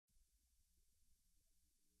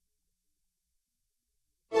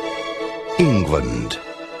England.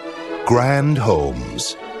 Grand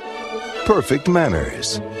homes. Perfect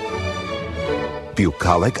manners.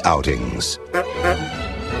 Bucolic outings.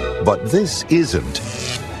 But this isn't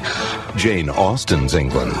Jane Austen's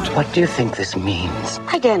England. What do you think this means?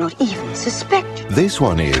 I dare not even suspect. This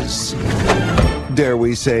one is, dare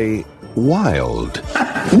we say, Wilde.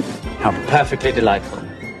 How perfectly delightful.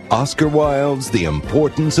 Oscar Wilde's The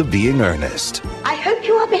Importance of Being Earnest. I hope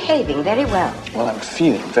you are behaving very well. Well, I'm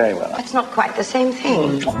feeling very well. That's not quite the same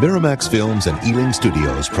thing. Miramax Films and Ealing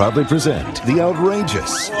Studios proudly present the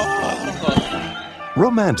outrageous,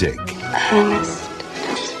 romantic, Ernest.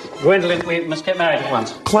 Gwendolen, we must get married at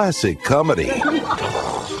once. classic comedy,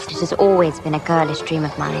 It has always been a girlish dream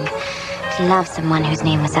of mine to love someone whose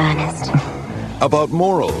name was Ernest. about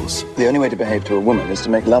morals, The only way to behave to a woman is to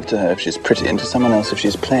make love to her if she's pretty and to someone else if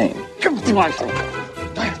she's plain.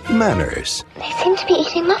 manners, They seem to be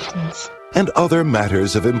eating muffins. and other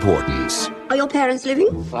matters of importance. Are your parents living?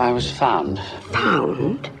 I was found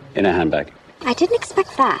Found. in a handbag. I didn't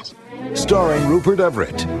expect that. Starring Rupert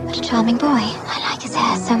Everett, What a charming boy. I like his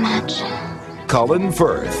hair so much. Colin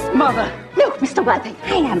Firth, Mother. Look, Mr. Worthing,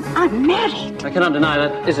 I am unmarried. I cannot deny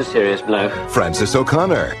that is a serious blow. Francis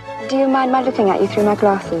O'Connor, Do you mind my looking at you through my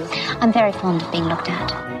glasses? I'm very fond of being looked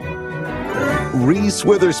at. Reese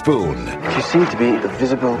Witherspoon, You seem to be the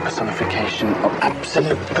visible personification of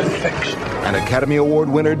absolute perfection. and Academy Award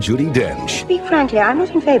winner Judi Dench. Speak frankly, I'm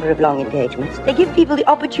not in favor of long engagements. They give people the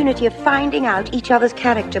opportunity of finding out each other's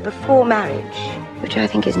character before marriage, which I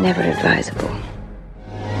think is never advisable.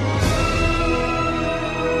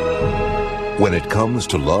 When it comes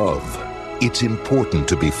to love, it's important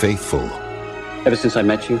to be faithful. Ever since I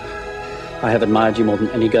met you, I have admired you more than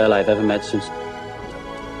any girl I've ever met since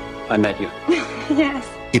I met you. Yes.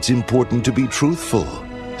 It's important to be truthful.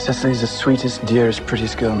 Cecily's the sweetest, dearest,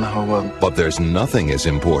 prettiest girl in the whole world. But there's nothing as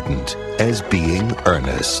important as being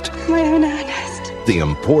earnest. My own Ernest. The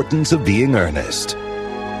Importance of Being Earnest.